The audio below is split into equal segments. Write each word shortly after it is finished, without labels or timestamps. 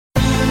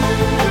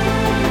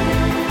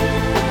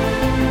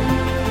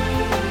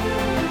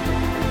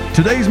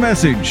Today's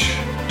message,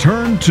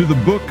 turn to the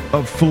book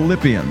of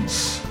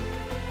Philippians.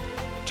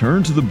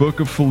 Turn to the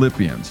book of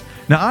Philippians.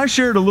 Now, I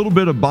shared a little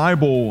bit of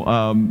Bible,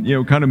 kind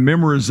of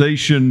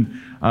memorization,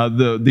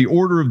 the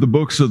order of the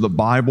books of the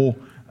Bible,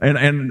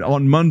 and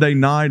on Monday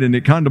night, and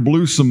it kind of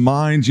blew some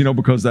minds,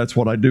 because that's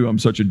what I do. I'm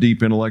such a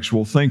deep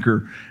intellectual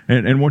thinker,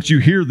 and once you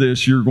hear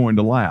this, you're going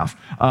to laugh.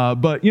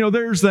 But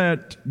there's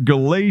that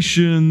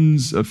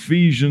Galatians,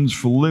 Ephesians,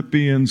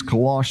 Philippians,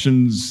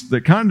 Colossians,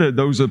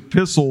 those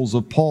epistles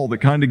of Paul that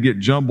kind of get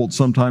jumbled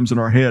sometimes in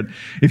our head.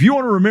 If you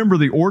want to remember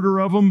the order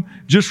of them,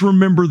 just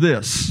remember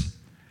this: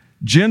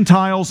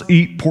 Gentiles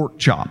eat pork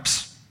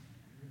chops.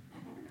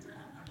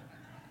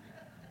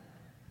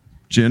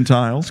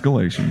 Gentiles,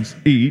 Galatians,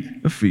 eat,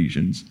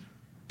 Ephesians,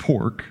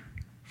 pork,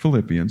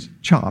 Philippians,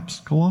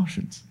 chops,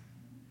 Colossians.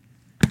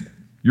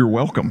 You're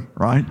welcome,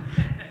 right?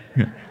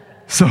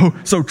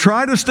 So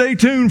try to stay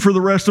tuned for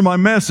the rest of my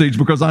message,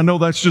 because I know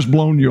that's just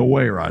blown you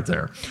away right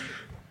there.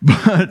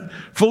 But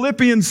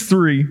Philippians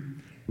 3,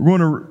 we're going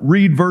to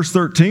read verse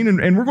 13,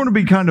 and we're going to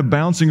be kind of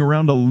bouncing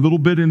around a little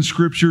bit in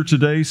Scripture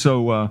today,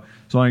 so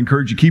I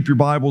encourage you, keep your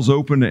Bibles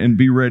open and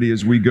be ready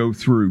as we go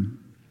through.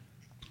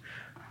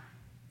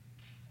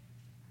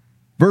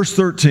 Verse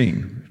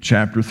 13,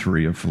 chapter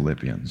 3 of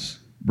Philippians.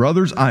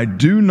 Brothers, I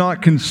do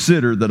not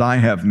consider that I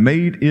have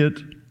made it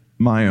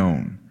my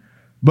own.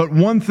 But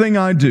one thing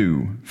I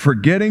do,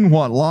 forgetting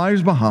what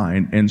lies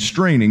behind and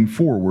straining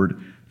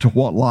forward to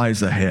what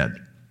lies ahead.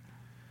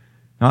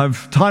 Now,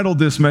 I've titled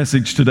this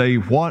message today,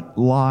 What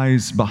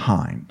Lies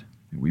Behind?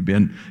 We've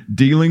been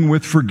dealing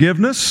with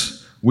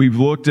forgiveness. We've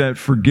looked at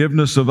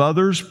forgiveness of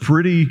others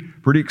pretty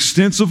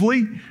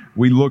extensively.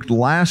 We looked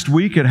last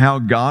week at how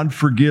God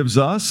forgives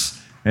us.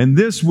 And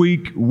this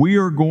week, we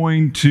are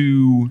going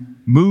to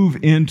move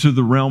into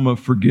the realm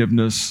of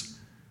forgiveness,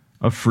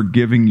 of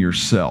forgiving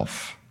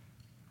yourself.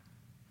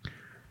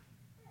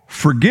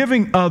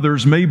 Forgiving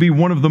others may be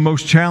one of the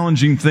most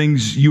challenging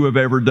things you have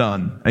ever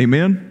done.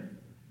 Amen?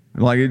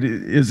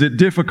 Is it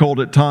difficult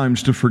at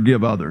times to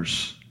forgive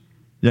others?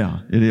 Yeah,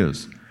 it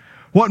is.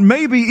 What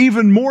may be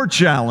even more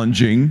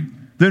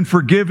challenging than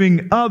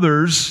forgiving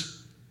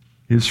others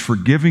is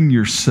forgiving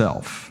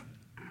yourself.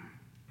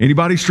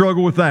 Anybody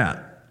struggle with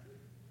that?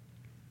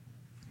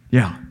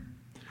 Yeah.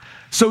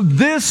 So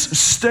this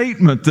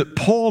statement that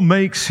Paul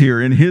makes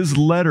here in his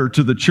letter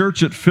to the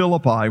church at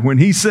Philippi, when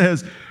he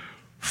says,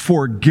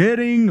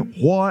 forgetting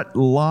what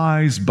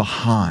lies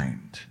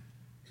behind,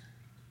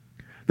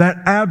 that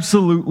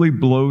absolutely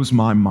blows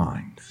my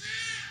mind.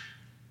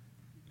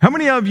 How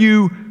many of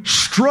you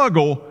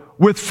struggle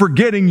with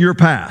forgetting your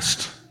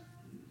past?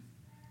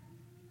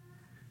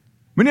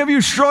 Many of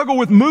you struggle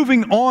with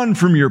moving on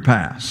from your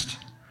past,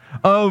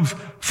 of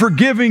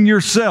forgiving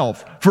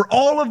yourself for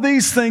all of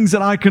these things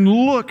that I can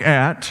look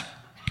at,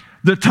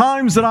 the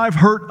times that I've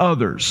hurt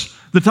others,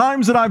 the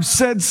times that I've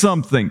said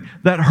something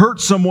that hurt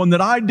someone that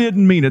I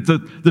didn't mean it,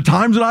 the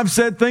times that I've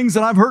said things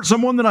that I've hurt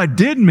someone that I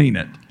did mean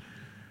it.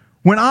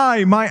 When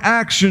my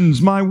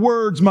actions, my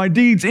words, my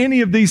deeds,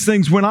 any of these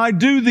things, when I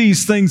do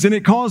these things and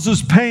it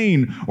causes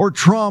pain or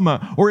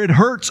trauma or it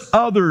hurts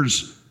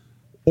others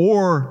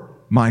or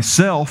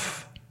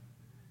myself,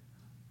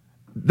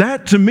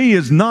 that to me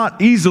is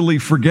not easily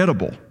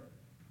forgettable.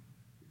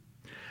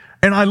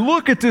 And I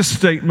look at this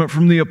statement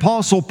from the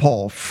Apostle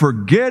Paul,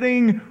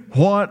 forgetting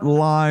what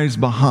lies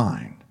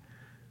behind.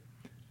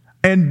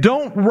 And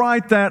don't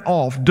write that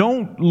off.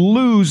 Don't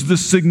lose the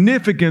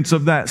significance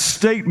of that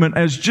statement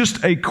as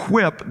just a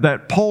quip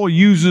that Paul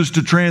uses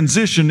to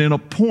transition in a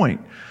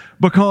point.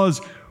 Because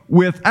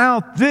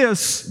without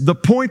this, the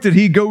point that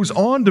he goes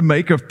on to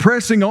make of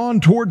pressing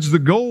on towards the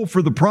goal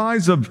for the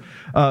prize of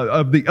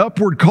the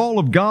upward call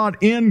of God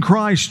in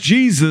Christ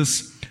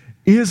Jesus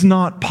is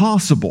not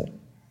possible.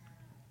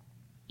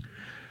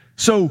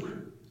 So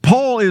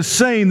Paul is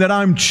saying that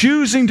I'm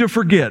choosing to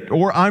forget,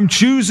 or I'm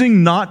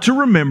choosing not to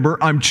remember,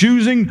 I'm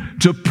choosing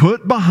to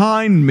put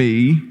behind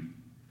me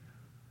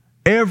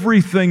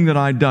everything that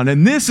I've done.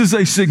 And this is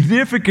a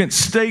significant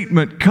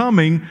statement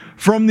coming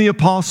from the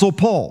Apostle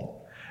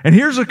Paul. And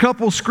here's a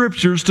couple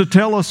scriptures to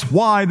tell us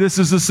why this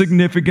is a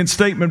significant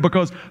statement,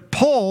 because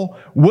Paul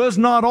was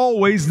not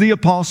always the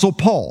Apostle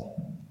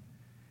Paul.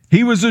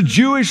 He was a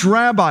Jewish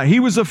rabbi. He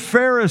was a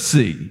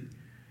Pharisee.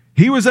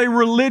 He was a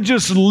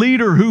religious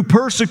leader who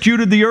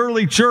persecuted the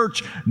early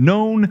church,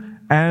 known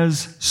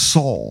as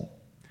Saul.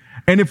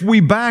 And if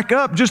we back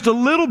up just a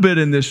little bit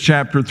in this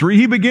chapter 3,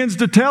 he begins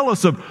to tell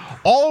us of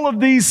all of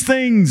these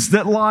things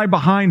that lie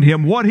behind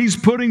him, what he's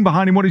putting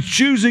behind him, what he's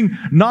choosing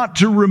not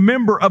to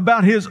remember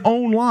about his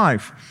own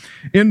life.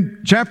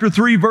 In chapter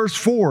 3, verse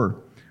 4,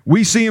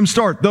 we see him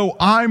start, though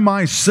I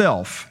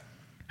myself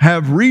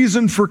have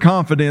reason for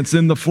confidence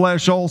in the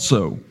flesh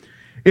also.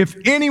 If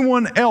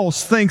anyone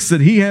else thinks that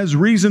he has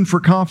reason for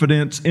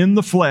confidence in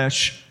the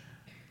flesh,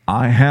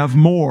 I have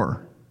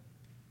more.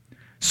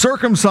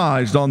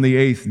 Circumcised on the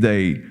 8th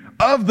day,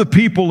 of the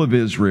people of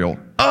Israel,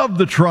 of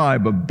the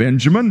tribe of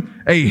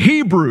Benjamin, a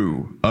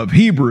Hebrew of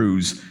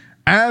Hebrews,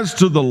 as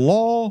to the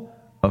law,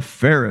 a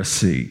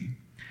Pharisee,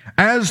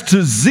 as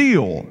to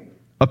zeal,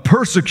 a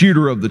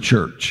persecutor of the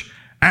church.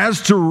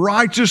 As to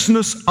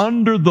righteousness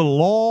under the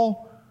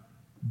law,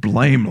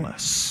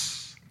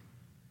 blameless.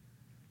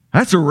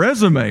 That's a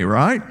resume,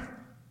 right?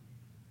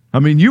 I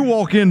mean, you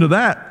walk into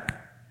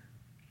that,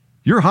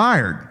 you're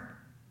hired.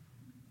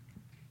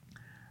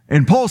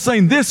 And Paul's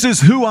saying, this is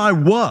who I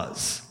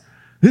was.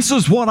 This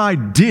is what I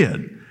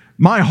did.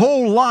 My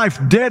whole life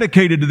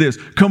dedicated to this,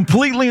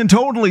 completely and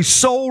totally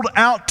sold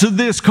out to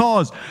this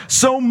cause.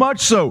 So much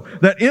so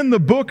that in the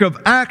book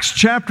of Acts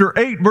chapter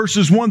 8,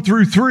 verses 1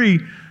 through 3,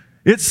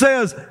 it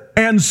says,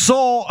 and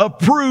Saul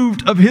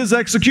approved of his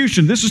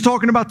execution. This is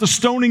talking about the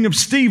stoning of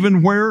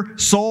Stephen where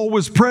Saul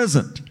was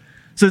present. It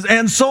says,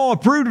 and Saul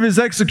approved of his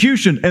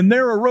execution, and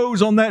there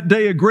arose on that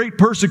day a great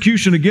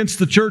persecution against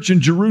the church in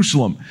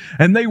Jerusalem.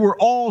 And they were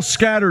all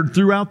scattered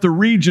throughout the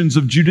regions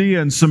of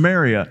Judea and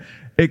Samaria,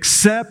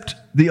 except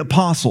the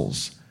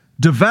apostles.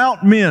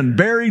 Devout men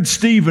buried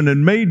Stephen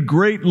and made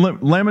great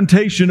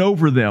lamentation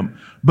over them.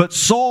 But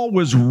Saul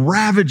was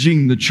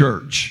ravaging the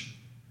church.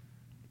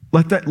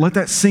 Let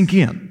that sink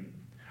in.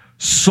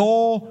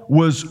 Saul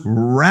was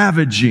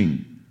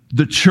ravaging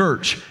the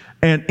church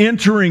and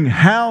entering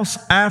house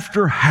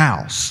after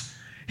house.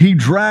 He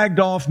dragged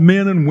off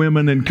men and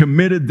women and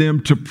committed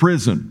them to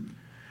prison.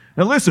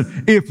 Now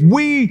listen, if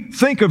we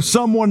think of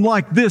someone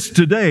like this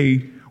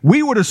today,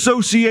 we would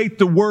associate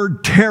the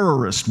word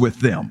terrorist with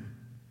them.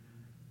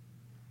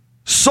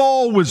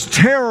 Saul was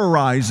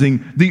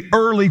terrorizing the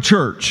early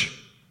church.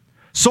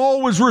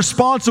 Saul was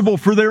responsible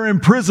for their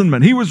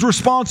imprisonment. He was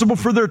responsible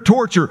for their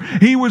torture.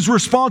 He was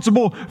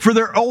responsible for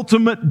their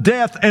ultimate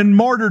death and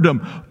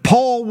martyrdom.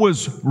 Saul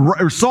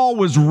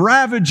was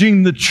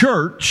ravaging the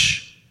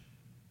church,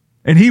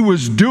 and he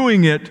was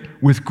doing it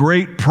with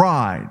great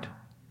pride.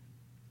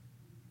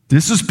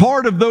 This is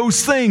part of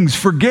those things,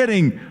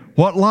 forgetting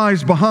what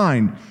lies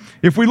behind.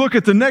 If we look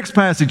at the next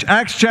passage,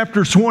 Acts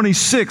chapter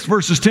 26,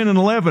 verses 10 and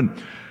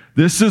 11,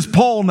 this is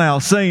Paul now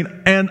saying,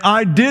 and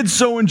I did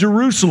so in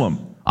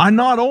Jerusalem. I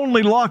not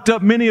only locked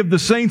up many of the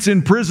saints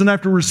in prison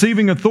after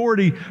receiving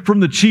authority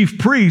from the chief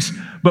priests,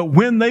 but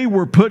when they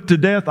were put to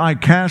death, I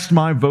cast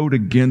my vote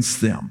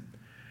against them.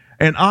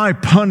 And I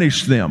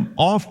punished them,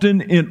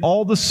 often in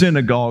all the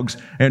synagogues,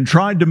 and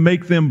tried to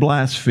make them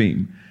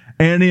blaspheme.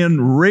 And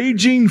in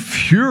raging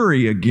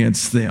fury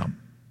against them,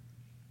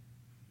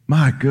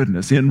 my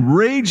goodness, in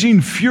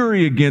raging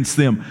fury against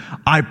them,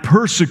 I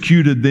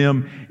persecuted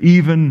them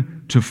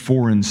even to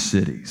foreign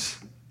cities.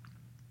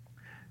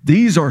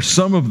 These are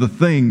some of the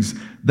things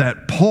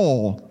that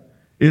Paul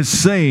is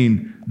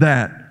saying,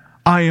 that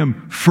I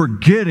am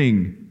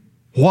forgetting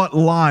what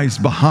lies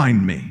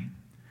behind me.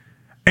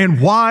 And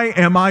why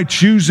am I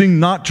choosing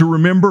not to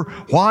remember?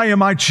 Why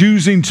am I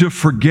choosing to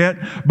forget?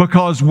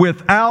 Because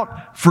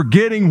without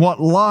forgetting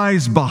what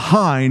lies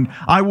behind,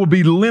 I will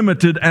be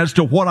limited as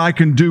to what I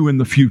can do in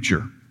the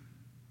future.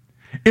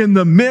 In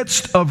the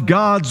midst of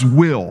God's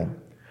will,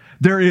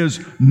 there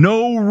is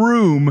no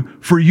room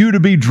for you to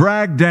be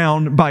dragged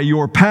down by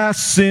your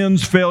past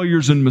sins,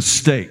 failures, and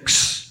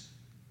mistakes.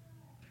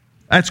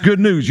 That's good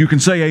news. You can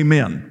say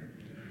amen.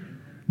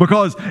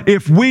 Because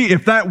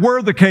if that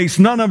were the case,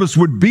 none of us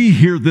would be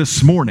here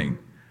this morning,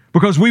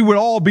 because we would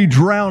all be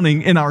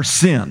drowning in our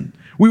sin.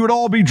 We would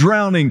all be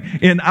drowning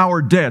in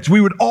our debts. We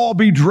would all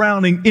be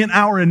drowning in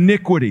our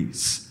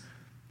iniquities.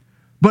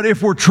 But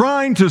if we're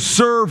trying to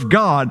serve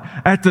God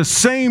at the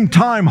same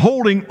time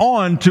holding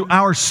on to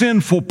our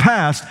sinful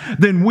past,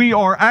 then we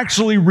are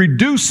actually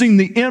reducing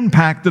the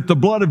impact that the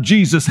blood of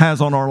Jesus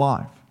has on our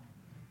life.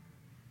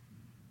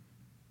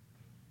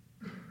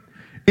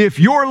 If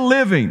you're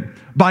living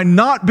by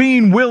not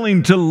being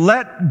willing to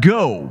let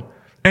go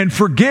and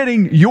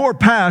forgetting your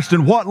past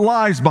and what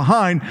lies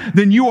behind,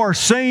 then you are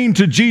saying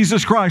to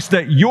Jesus Christ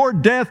that your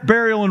death,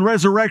 burial, and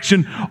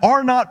resurrection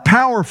are not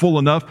powerful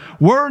enough,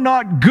 were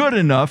not good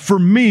enough for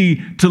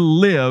me to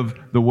live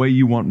the way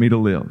you want me to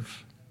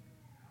live.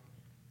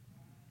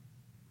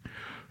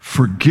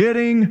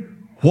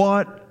 Forgetting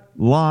what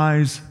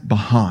lies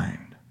behind.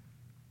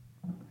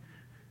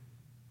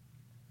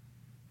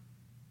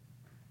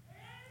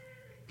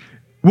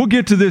 We'll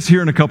get to this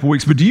here in a couple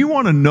weeks, but do you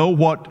want to know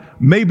what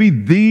maybe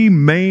the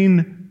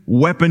main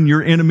weapon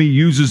your enemy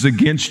uses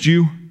against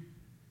you?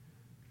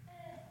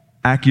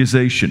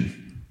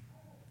 Accusation.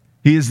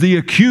 He is the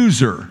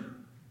accuser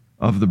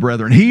of the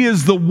brethren. He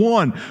is the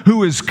one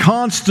who is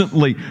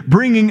constantly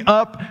bringing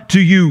up to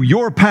you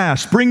your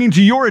past, bringing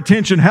to your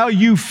attention how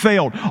you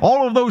failed,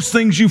 all of those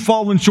things you've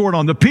fallen short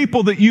on, the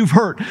people that you've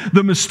hurt,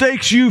 the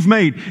mistakes you've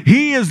made.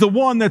 He is the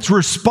one that's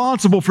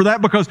responsible for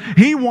that, because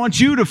he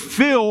wants you to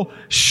feel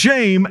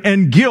shame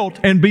and guilt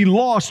and be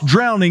lost,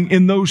 drowning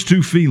in those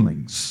two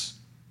feelings.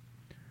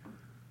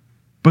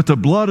 But the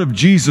blood of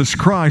Jesus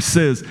Christ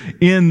says,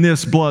 in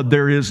this blood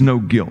there is no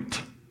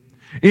guilt.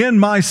 In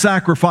my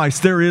sacrifice,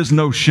 there is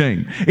no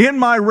shame. In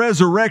my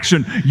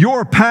resurrection,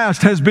 your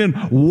past has been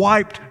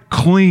wiped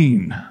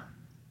clean.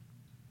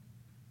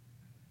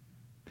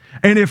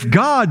 And if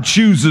God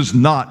chooses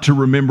not to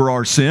remember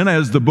our sin,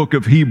 as the book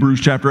of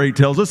Hebrews chapter 8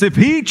 tells us, if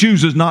He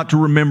chooses not to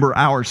remember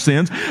our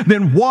sins,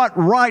 then what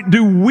right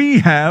do we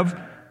have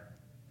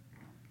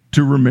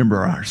to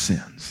remember our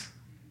sins.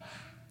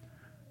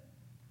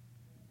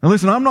 Now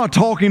listen, I'm not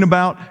talking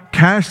about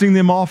casting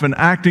them off and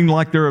acting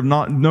like they're of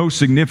no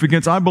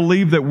significance. I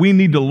believe that we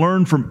need to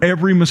learn from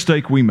every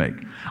mistake we make.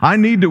 I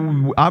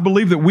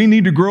believe that we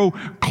need to grow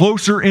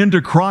closer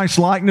into Christ's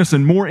likeness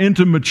and more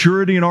into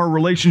maturity in our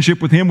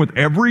relationship with Him with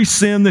every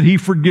sin that He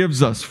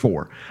forgives us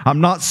for.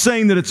 I'm not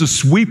saying that it's a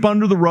sweep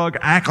under the rug,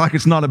 act like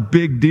it's not a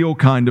big deal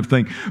kind of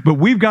thing. But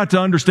we've got to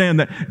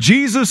understand that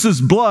Jesus'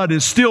 blood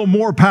is still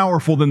more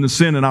powerful than the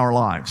sin in our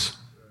lives.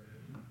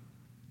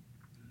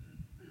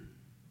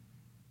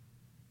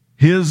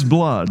 His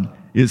blood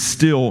is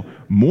still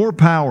more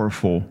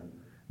powerful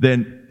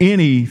than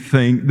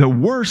anything. The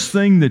worst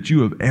thing that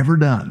you have ever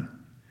done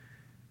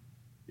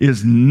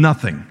is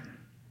nothing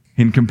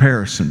in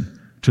comparison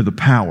to the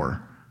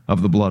power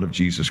of the blood of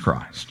Jesus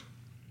Christ.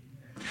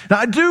 Now,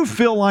 I do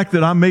feel like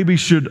that I maybe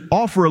should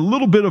offer a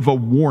little bit of a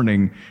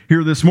warning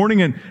here this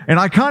morning, and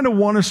I kind of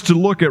want us to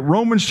look at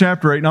Romans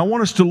chapter 8, and I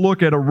want us to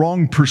look at a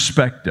wrong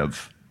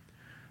perspective,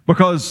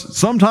 because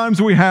sometimes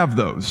we have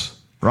those,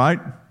 right?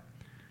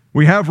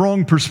 We have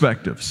wrong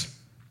perspectives.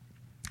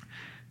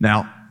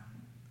 Now,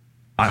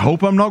 I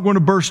hope I'm not going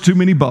to burst too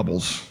many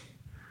bubbles,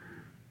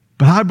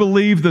 but I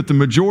believe that the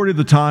majority of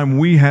the time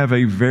we have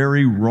a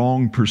very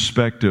wrong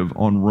perspective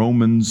on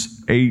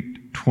Romans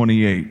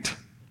 8:28.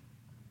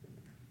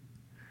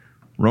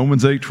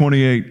 Romans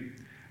 8:28.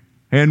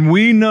 And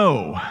we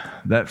know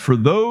that for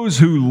those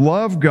who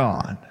love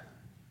God,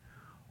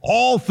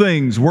 all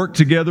things work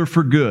together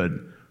for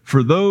good,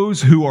 for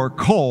those who are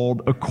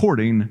called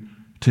according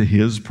to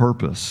His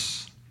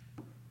purpose.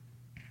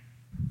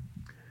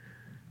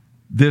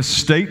 This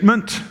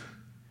statement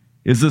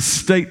is a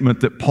statement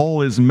that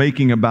Paul is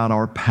making about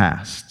our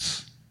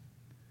pasts.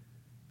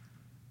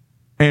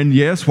 And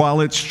yes,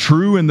 while it's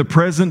true in the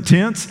present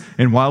tense,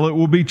 and while it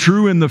will be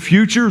true in the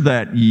future,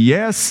 that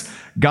yes,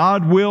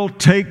 God will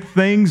take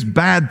things,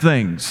 bad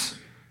things,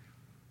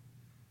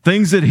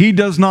 things that He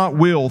does not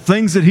will,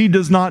 things that He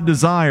does not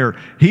desire.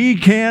 He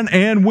can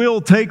and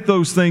will take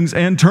those things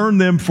and turn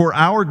them for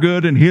our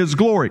good and His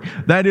glory.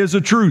 That is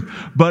a truth.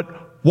 But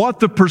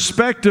what the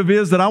perspective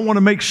is that I want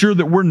to make sure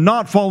that we're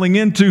not falling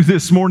into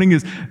this morning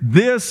is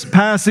this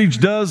passage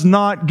does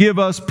not give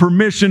us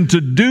permission to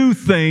do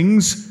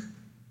things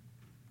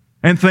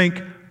and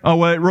think, oh,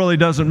 well, it really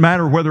doesn't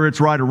matter whether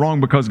it's right or wrong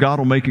because God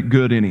will make it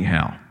good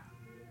anyhow.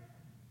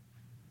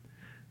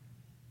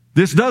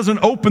 This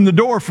doesn't open the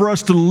door for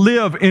us to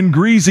live in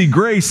greasy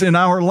grace in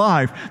our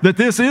life. That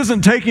this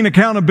isn't taking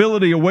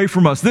accountability away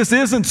from us. This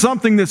isn't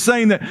something that's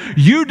saying that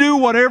you do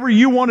whatever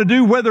you want to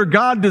do, whether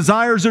God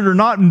desires it or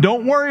not, and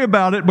don't worry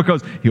about it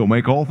because He'll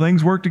make all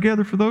things work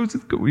together for those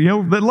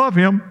that love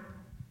Him,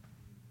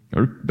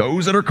 or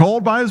those that are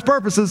called by His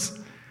purposes.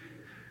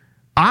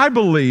 I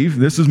believe,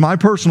 this is my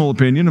personal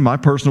opinion and my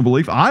personal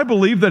belief, I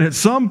believe that at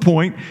some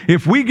point,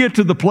 if we get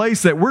to the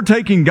place that we're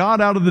taking God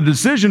out of the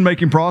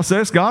decision-making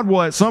process, God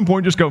will at some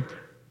point just go,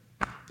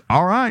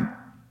 all right,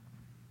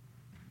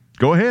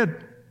 go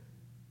ahead,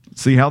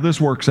 see how this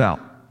works out.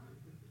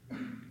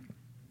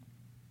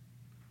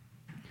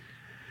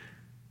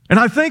 And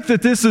I think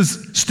that this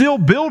is still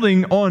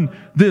building on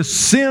this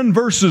sin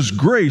versus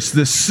grace,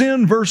 this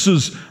sin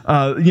versus,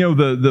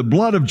 the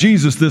blood of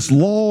Jesus, this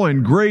law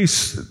and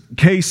grace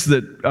case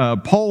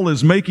that Paul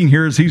is making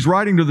here as he's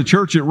writing to the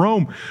church at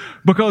Rome.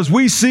 Because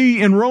we see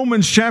in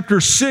Romans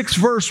chapter 6,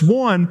 verse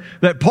 1,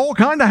 that Paul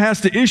kind of has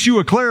to issue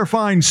a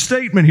clarifying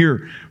statement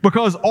here.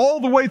 Because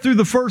all the way through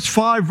the first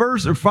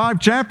 5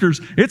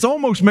 chapters, it's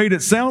almost made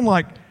it sound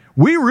like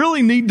we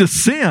really need to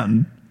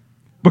sin,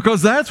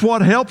 because that's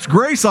what helps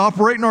grace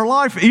operate in our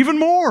life even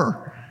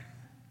more.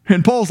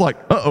 And Paul's like,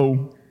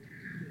 uh-oh.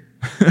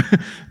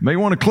 May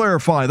want to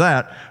clarify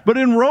that. But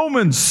in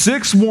Romans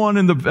 6:1,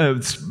 in the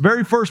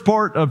very first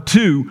part of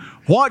 2,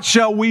 what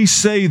shall we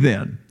say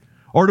then?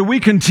 Or do we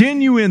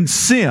continue in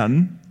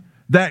sin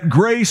that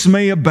grace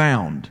may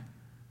abound?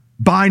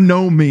 By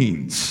no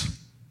means.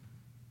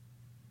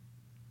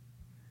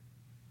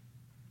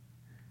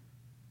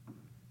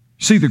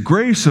 See, the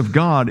grace of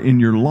God in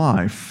your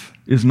life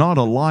is not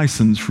a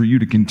license for you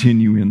to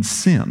continue in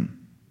sin.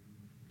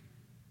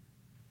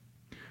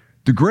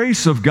 The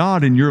grace of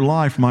God in your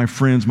life, my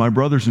friends, my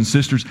brothers and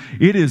sisters,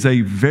 it is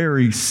a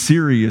very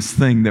serious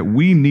thing that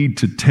we need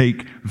to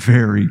take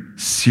very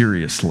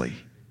seriously.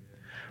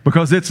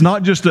 Because it's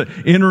not just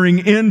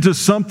entering into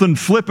something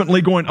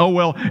flippantly going, oh,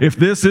 well, if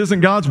this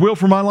isn't God's will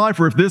for my life,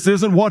 or if this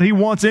isn't what He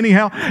wants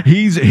anyhow,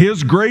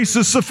 His grace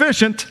is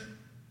sufficient.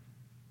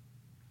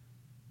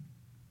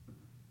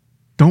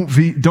 Don't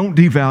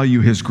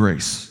devalue His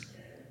grace.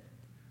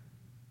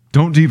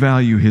 Don't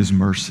devalue His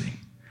mercy.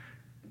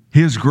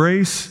 His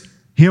grace,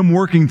 Him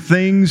working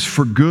things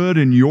for good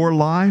in your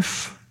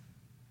life,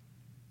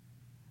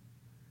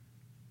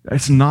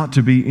 it's not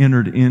to be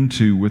entered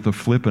into with a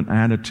flippant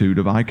attitude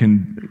of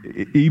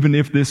even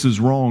if this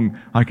is wrong,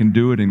 I can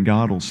do it and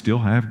God will still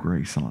have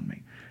grace on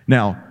me.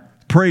 Now,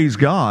 praise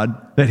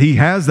God that He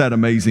has that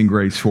amazing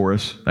grace for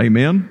us.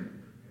 Amen?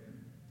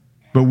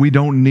 But we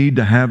don't need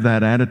to have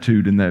that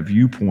attitude and that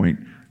viewpoint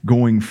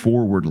going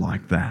forward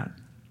like that.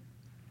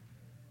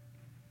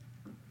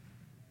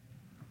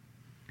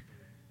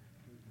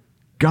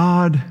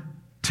 God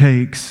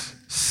takes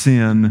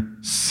sin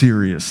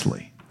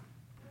seriously.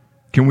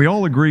 Can we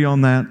all agree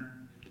on that?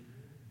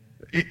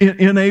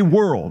 In a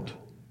world,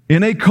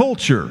 in a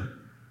culture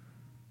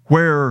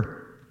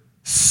where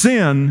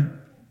sin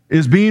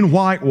is being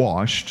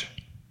whitewashed,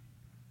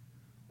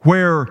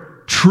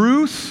 where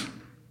truth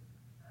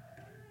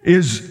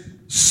is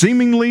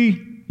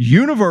seemingly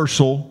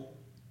universal,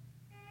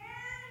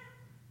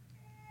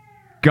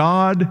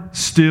 God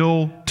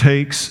still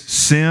takes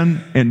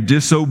sin and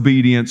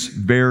disobedience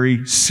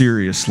very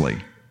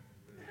seriously.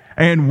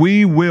 And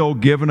we will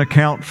give an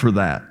account for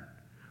that.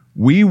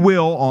 We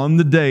will on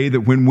the day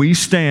that when we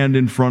stand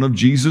in front of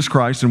Jesus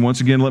Christ, and once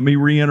again, let me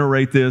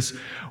reiterate this,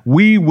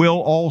 we will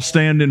all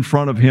stand in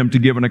front of Him to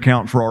give an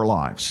account for our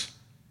lives.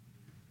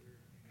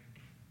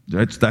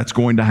 That's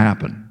going to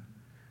happen.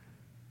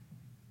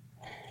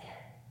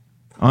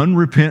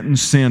 Unrepentant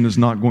sin is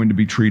not going to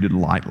be treated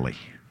lightly.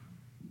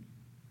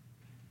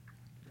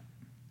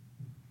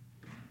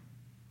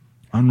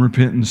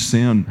 Unrepentant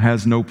sin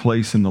has no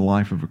place in the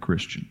life of a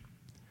Christian.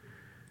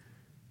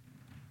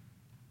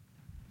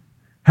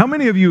 How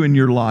many of you in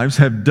your lives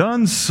have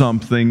done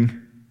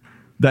something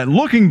that,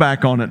 looking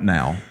back on it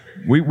now,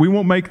 we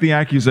won't make the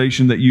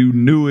accusation that you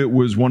knew it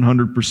was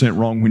 100%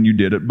 wrong when you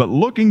did it, but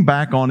looking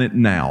back on it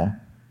now,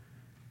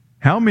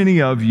 how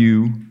many of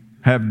you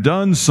have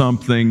done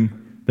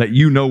something that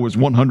you know was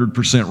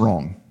 100%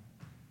 wrong?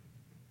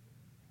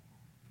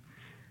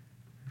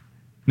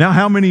 Now,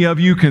 how many of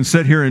you can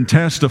sit here and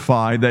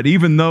testify that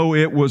even though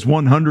it was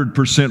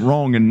 100%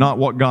 wrong and not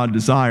what God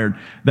desired,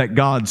 that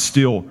God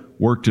still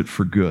worked it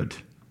for good?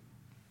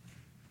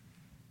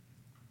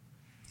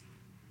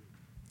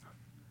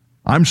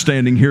 I'm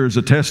standing here as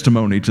a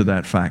testimony to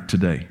that fact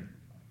today.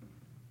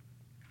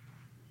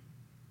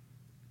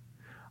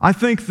 I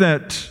think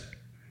that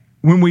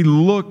when we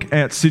look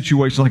at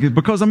situations like this,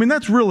 because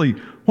that's really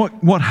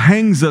what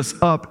hangs us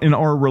up in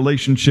our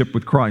relationship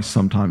with Christ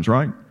sometimes,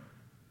 right?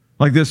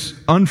 Like this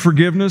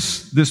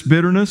unforgiveness, this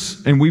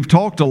bitterness, and we've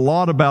talked a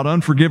lot about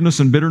unforgiveness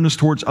and bitterness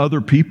towards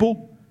other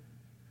people.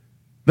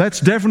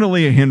 That's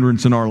definitely a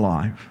hindrance in our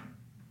life.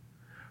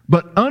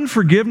 But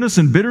unforgiveness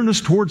and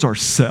bitterness towards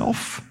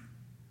ourselves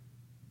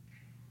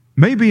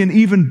may be an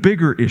even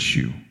bigger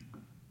issue.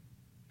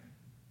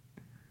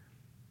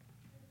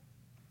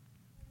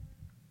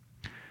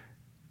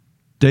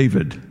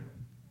 David,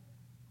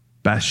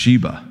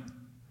 Bathsheba,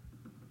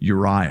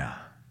 Uriah.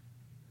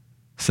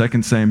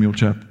 2 Samuel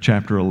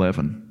chapter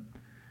 11.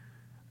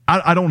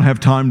 I don't have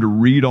time to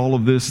read all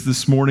of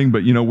this morning,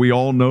 but we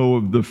all know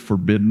of the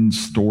forbidden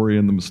story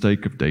and the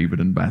mistake of David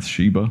and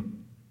Bathsheba.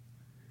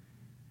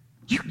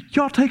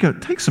 Y'all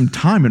take some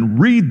time and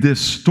read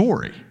this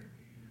story.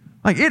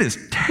 Like, it is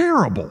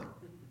terrible.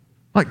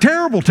 Like,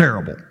 terrible,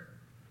 terrible.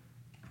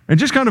 And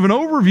just kind of an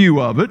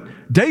overview of it,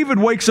 David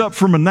wakes up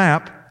from a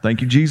nap.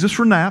 Thank you, Jesus,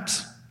 for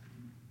naps.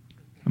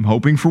 I'm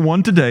hoping for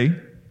one today.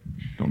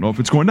 Don't know if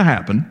it's going to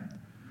happen.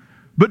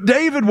 But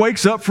David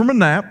wakes up from a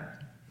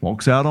nap,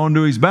 walks out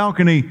onto his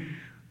balcony,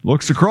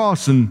 looks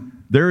across, and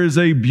there is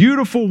a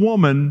beautiful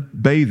woman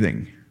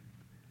bathing.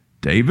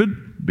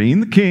 David, being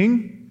the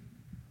king,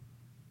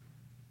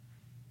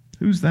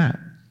 who's that?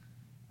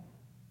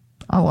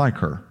 I like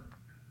her.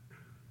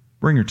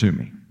 Bring her to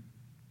me.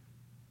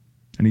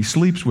 And he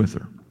sleeps with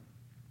her.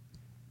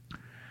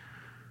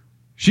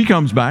 She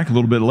comes back a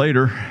little bit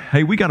later.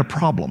 Hey, we got a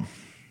problem.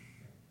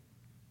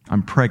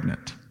 I'm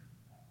pregnant.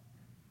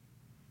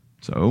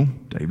 So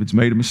David's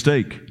made a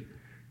mistake.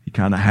 He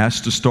kind of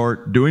has to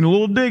start doing a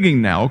little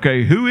digging now.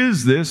 Okay, who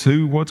is this?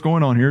 What's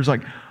going on here? It's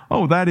like,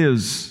 oh, that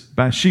is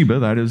Bathsheba.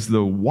 That is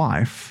the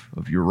wife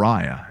of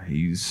Uriah.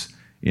 He's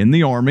in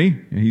the army.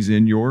 He's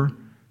in your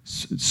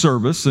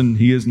service, and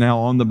he is now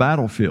on the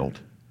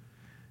battlefield.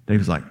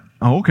 David's like,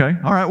 oh, okay.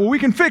 All right, well, we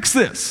can fix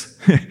this.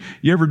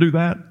 You ever do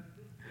that?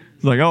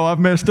 It's like, oh, I've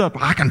messed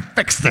up. I can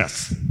fix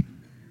this.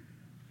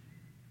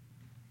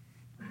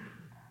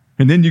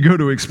 And then you go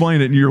to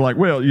explain it, and you're like,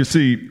 well, you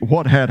see,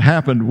 what had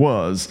happened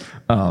was,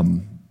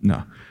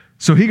 no.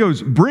 So he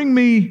goes, bring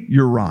me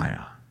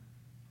Uriah.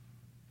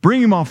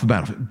 Bring him off the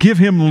battlefield. Give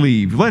him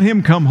leave. Let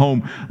him come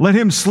home. Let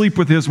him sleep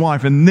with his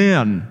wife. And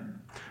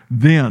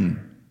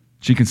then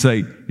she can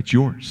say, it's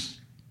yours.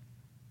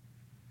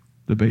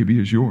 The baby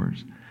is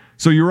yours.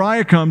 So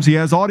Uriah comes. He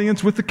has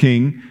audience with the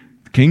king.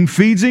 The king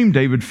feeds him.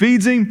 David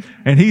feeds him.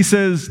 And he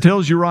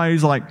tells Uriah,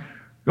 he's like,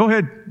 go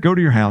ahead, go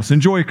to your house.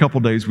 Enjoy a couple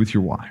days with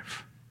your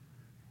wife.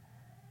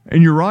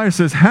 And Uriah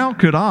says, how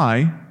could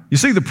I? You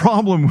see, the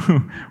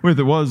problem with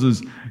it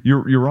is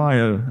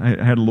Uriah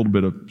had a little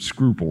bit of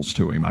scruples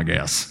to him, I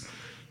guess.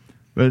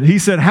 But he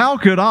said, how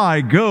could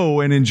I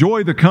go and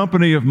enjoy the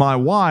company of my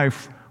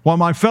wife while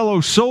my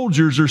fellow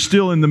soldiers are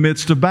still in the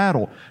midst of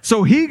battle?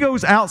 So he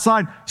goes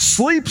outside,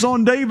 sleeps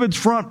on David's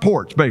front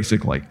porch,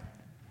 basically.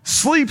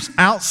 Sleeps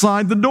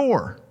outside the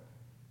door.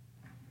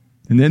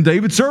 And then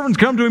David's servants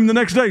come to him the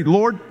next day.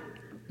 Lord,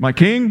 my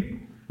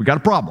king, we got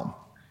a problem.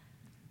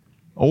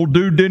 Old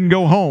dude didn't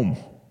go home.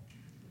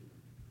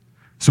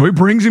 So he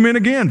brings him in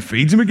again,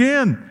 feeds him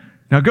again.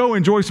 Now go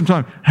enjoy some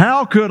time.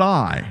 How could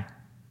I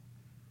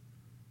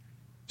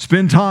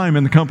spend time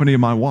in the company of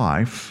my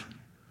wife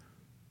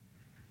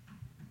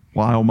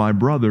while my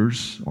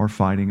brothers are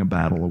fighting a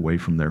battle away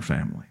from their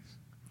families?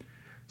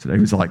 So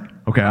David's like,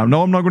 okay, I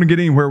know I'm not going to get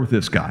anywhere with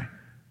this guy.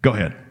 Go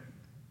ahead.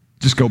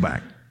 Just go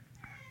back.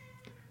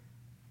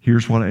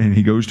 And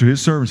he goes to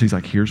his servants. He's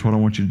like, here's what I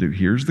want you to do.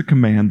 Here's the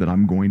command that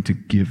I'm going to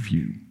give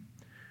you.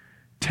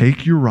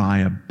 Take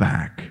Uriah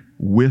back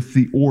with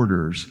the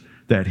orders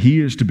that he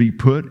is to be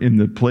put in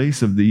the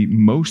place of the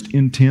most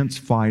intense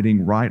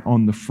fighting right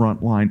on the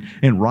front line.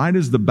 And right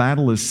as the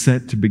battle is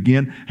set to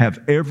begin,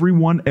 have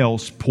everyone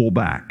else pull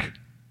back.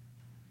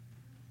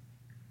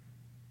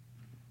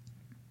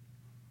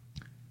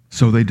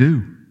 So they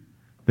do.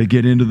 They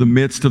get into the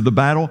midst of the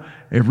battle.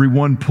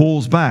 Everyone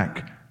pulls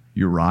back.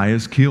 Uriah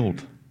is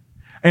killed.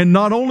 And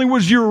not only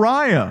was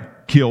Uriah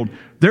killed,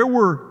 there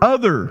were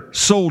other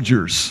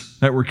soldiers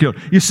that were killed.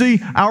 You see,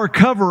 our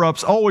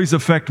cover-ups always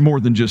affect more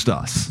than just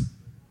us.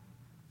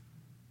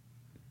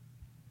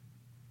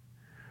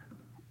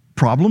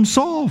 Problem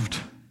solved.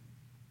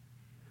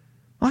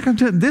 Like I'm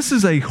telling you, this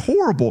is a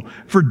horrible,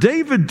 for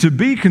David to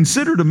be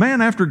considered a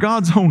man after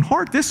God's own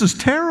heart, this is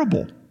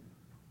terrible.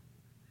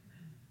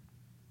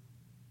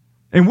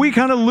 And we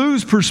kind of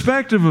lose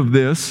perspective of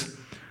this.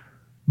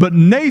 But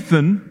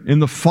Nathan, in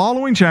the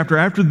following chapter,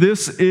 after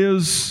this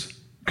is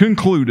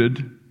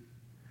concluded,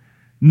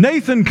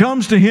 Nathan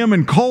comes to him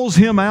and calls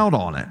him out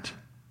on it.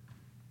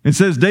 And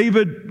says,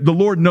 David, the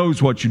Lord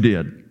knows what you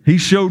did. He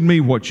showed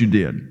me what you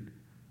did.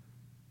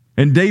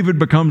 And David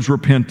becomes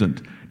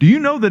repentant. Do you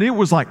know that it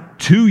was like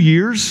 2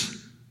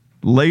 years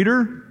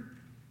later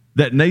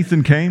that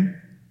Nathan came?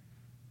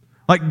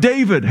 Like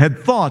David had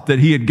thought that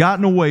he had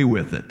gotten away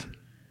with it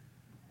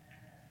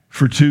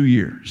for 2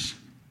 years.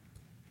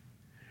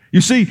 You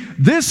see,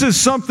 this is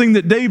something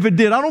that David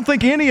did. I don't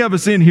think any of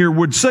us in here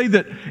would say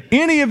that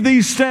any of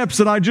these steps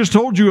that I just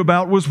told you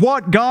about was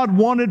what God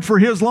wanted for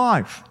his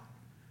life.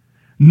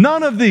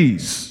 None of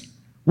these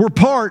were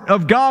part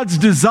of God's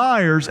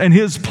desires and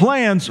his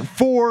plans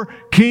for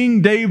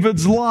King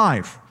David's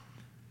life.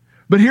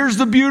 But here's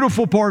the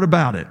beautiful part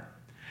about it.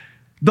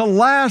 The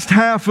last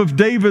half of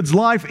David's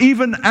life,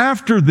 even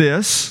after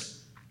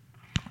this,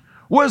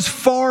 was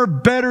far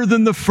better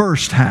than the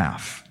first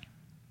half.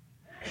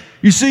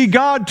 You see,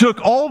 God took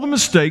all the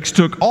mistakes,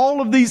 took all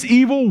of these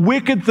evil,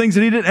 wicked things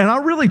that he did, and I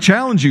really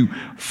challenge you,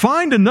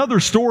 find another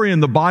story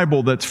in the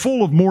Bible that's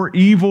full of more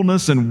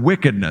evilness and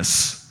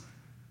wickedness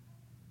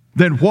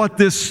than what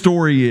this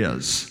story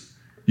is.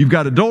 You've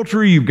got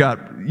adultery, you've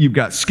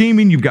got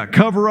scheming, you've got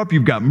cover-up,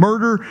 you've got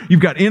murder, you've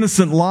got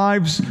innocent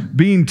lives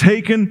being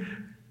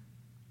taken.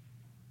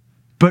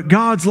 But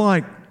God's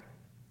like,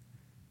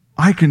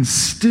 I can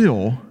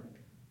still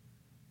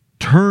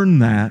turn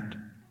that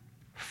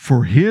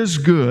for his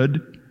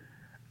good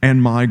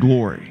and my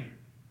glory.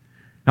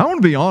 Now, I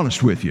want to be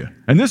honest with you,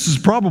 and this is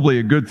probably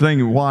a good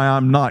thing why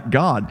I'm not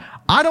God.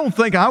 I don't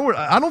think I would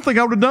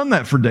have done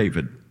that for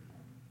David.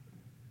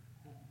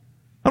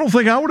 I don't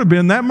think I would have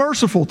been that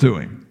merciful to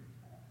him.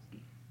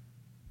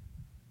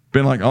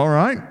 Been like, all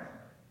right,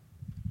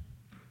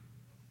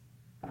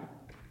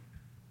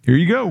 here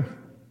you go.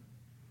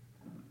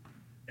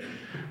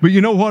 But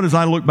you know what? As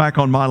I look back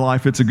on my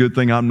life, it's a good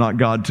thing I'm not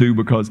God too,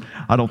 because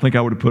I don't think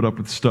I would have put up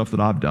with the stuff that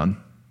I've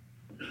done.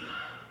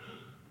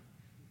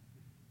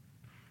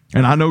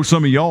 And I know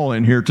some of y'all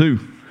in here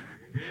too.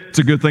 It's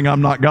a good thing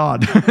I'm not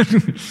God.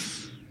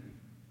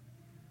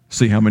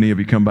 See how many of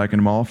you come back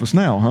into my office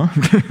now,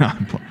 huh?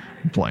 I'm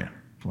playing.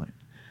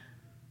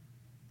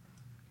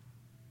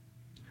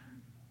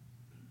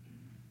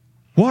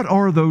 What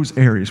are those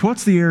areas?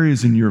 What's the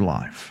areas in your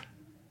life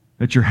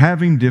that you're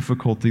having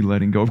difficulty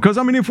letting go of? Because,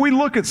 I mean, if we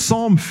look at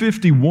Psalm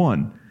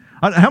 51,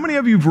 how many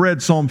of you have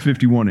read Psalm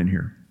 51 in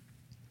here?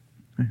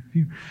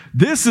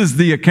 This is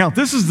the account,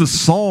 this is the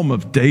Psalm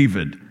of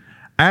David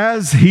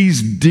as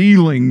he's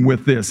dealing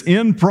with this,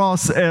 in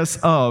process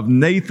of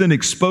Nathan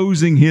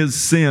exposing his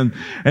sin.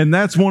 And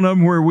that's one of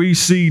them where we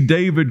see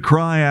David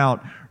cry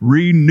out,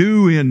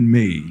 renew in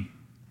me.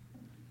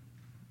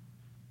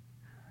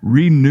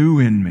 Renew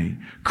in me.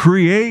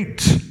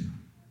 Create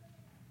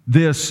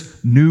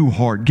this new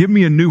heart. Give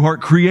me a new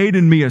heart. Create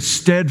in me a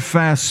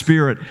steadfast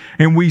spirit.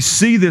 And we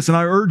see this, and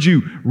I urge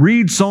you,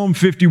 read Psalm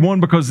 51,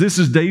 because this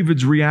is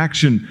David's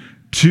reaction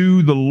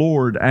to the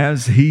Lord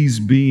as he's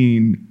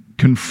being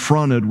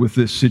confronted with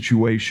this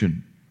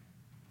situation.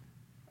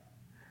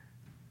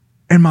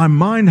 And my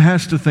mind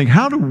has to think,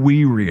 how do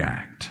we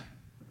react?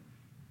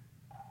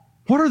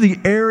 What are the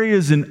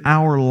areas in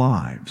our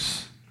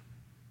lives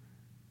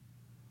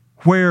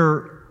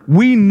where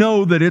we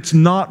know that it's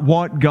not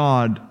what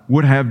God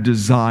would have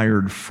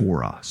desired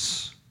for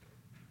us,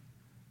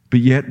 but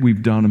yet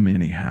we've done them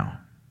anyhow?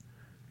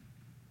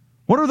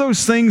 What are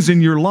those things in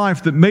your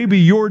life that maybe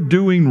you're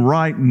doing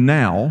right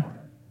now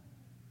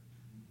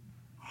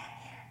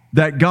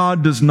that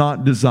God does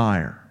not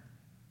desire?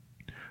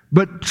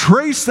 But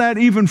trace that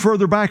even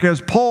further back,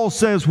 as Paul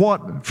says,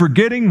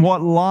 forgetting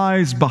what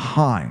lies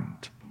behind.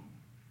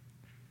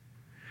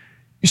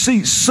 You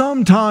see,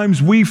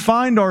 sometimes we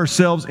find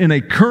ourselves in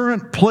a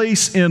current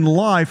place in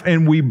life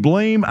and we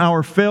blame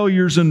our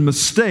failures and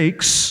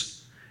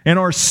mistakes and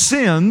our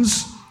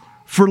sins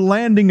for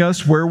landing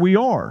us where we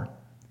are.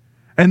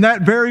 And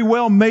that very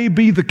well may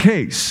be the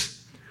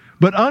case.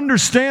 But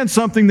understand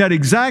something, that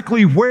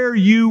exactly where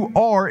you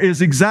are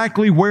is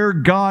exactly where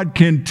God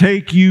can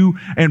take you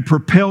and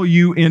propel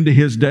you into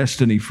His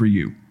destiny for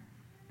you.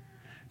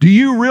 Do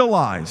you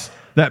realize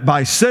that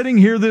by sitting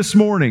here this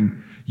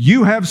morning,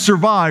 you have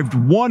survived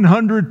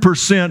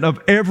 100% of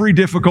every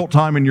difficult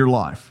time in your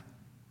life?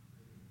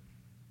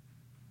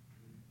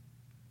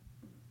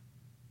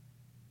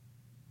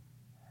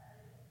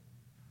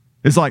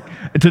 It's like,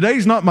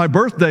 today's not my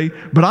birthday,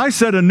 but I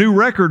set a new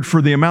record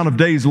for the amount of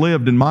days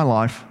lived in my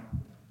life.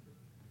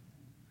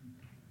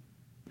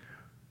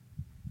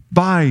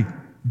 By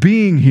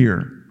being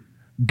here,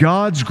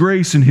 God's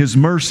grace and His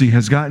mercy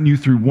has gotten you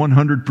through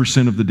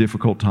 100% of the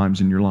difficult times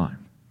in your life.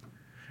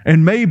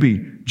 And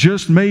maybe,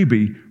 just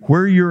maybe,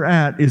 where you're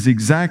at is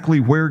exactly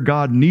where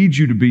God needs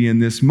you to be in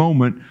this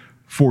moment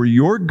for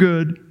your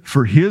good,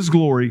 for His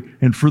glory,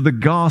 and for the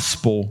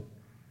gospel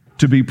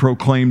to be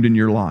proclaimed in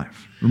your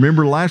life.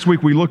 Remember, last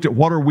week we looked at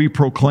what are we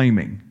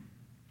proclaiming.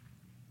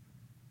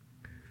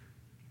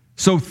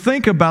 So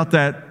think about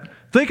that.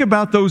 Think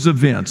about those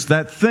events,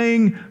 that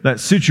thing, that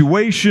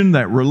situation,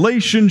 that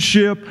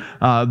relationship,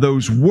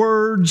 those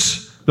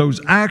words, those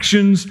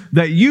actions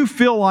that you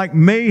feel like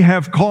may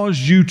have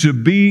caused you to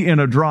be in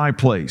a dry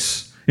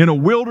place, in a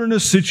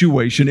wilderness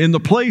situation, in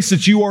the place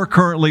that you are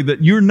currently,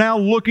 that you're now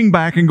looking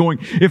back and going,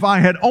 if I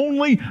had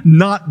only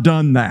not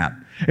done that,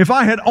 if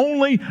I had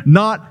only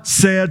not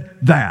said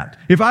that,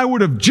 if I would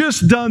have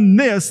just done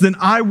this, then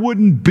I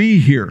wouldn't be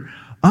here.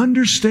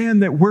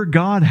 Understand that where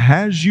God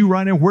has you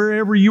right now,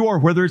 wherever you are,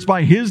 whether it's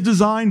by His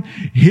design,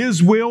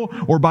 His will,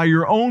 or by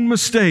your own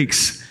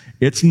mistakes,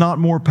 it's not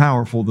more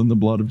powerful than the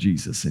blood of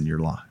Jesus in your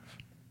life.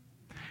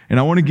 And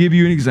I want to give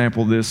you an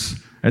example of this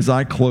as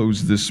I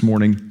close this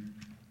morning.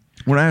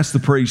 I want to ask the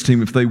praise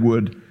team if they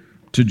would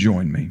to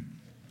join me.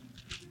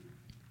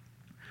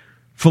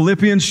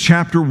 Philippians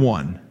chapter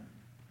 1,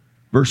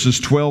 verses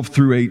 12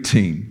 through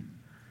 18.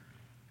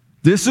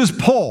 This is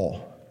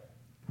Paul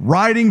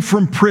writing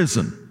from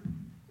prison.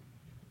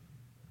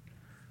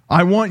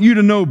 I want you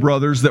to know,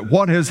 brothers, that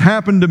what has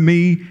happened to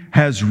me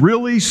has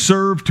really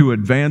served to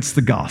advance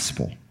the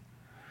gospel,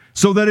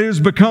 so that it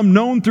has become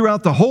known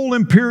throughout the whole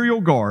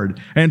imperial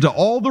guard and to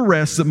all the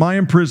rest that my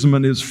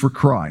imprisonment is for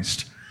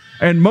Christ.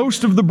 And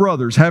most of the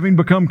brothers, having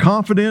become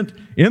confident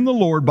in the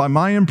Lord by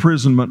my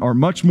imprisonment, are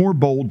much more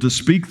bold to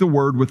speak the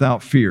word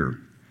without fear.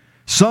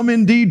 Some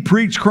indeed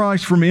preach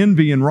Christ from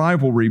envy and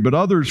rivalry, but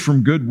others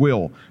from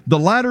goodwill. The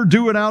latter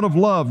do it out of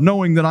love,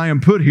 knowing that I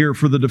am put here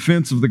for the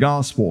defense of the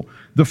gospel.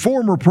 The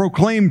former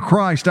proclaim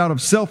Christ out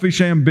of selfish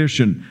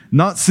ambition,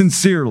 not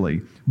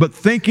sincerely, but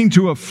thinking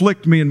to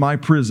afflict me in my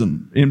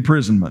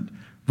imprisonment.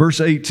 Verse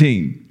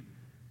 18.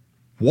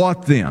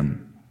 What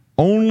then?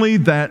 Only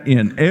that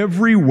in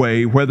every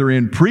way, whether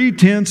in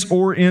pretense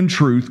or in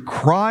truth,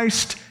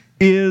 Christ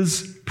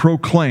is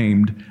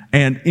proclaimed,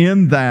 and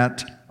in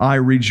that I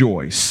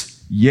rejoice.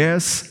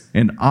 Yes,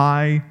 and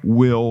I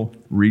will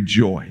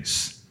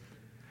rejoice.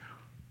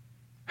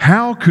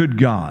 How could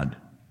God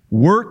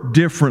work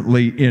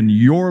differently in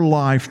your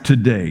life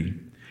today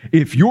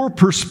if your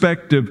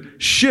perspective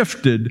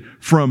shifted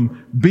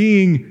from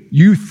being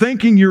you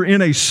thinking you're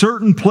in a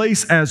certain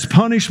place as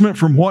punishment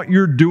from what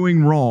you're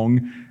doing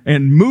wrong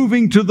and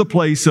moving to the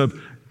place of,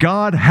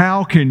 God,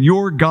 how can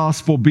your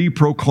gospel be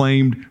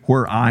proclaimed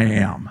where I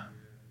am?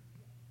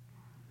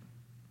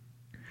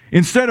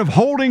 Instead of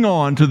holding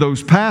on to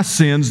those past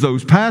sins,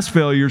 those past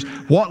failures,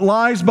 what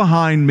lies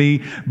behind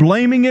me,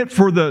 blaming those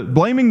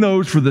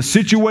for the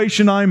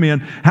situation I'm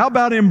in, how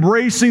about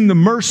embracing the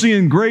mercy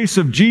and grace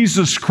of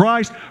Jesus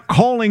Christ,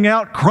 calling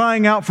out,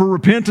 crying out for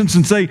repentance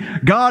and say,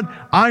 God,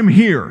 I'm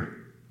here.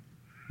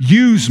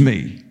 Use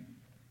me.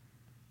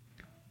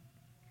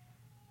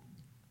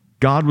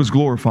 God was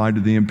glorified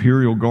to the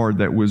imperial guard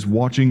that was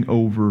watching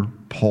over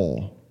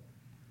Paul.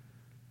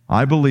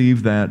 I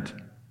believe that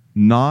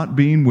not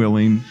being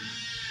willing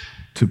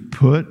to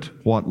put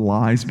what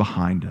lies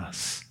behind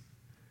us,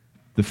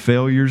 the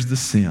failures, the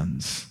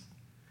sins,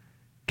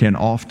 can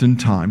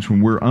oftentimes,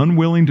 when we're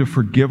unwilling to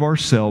forgive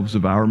ourselves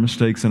of our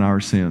mistakes and our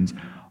sins,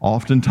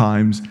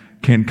 oftentimes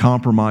can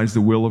compromise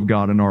the will of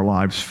God in our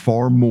lives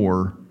far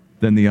more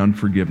than the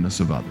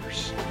unforgiveness of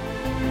others.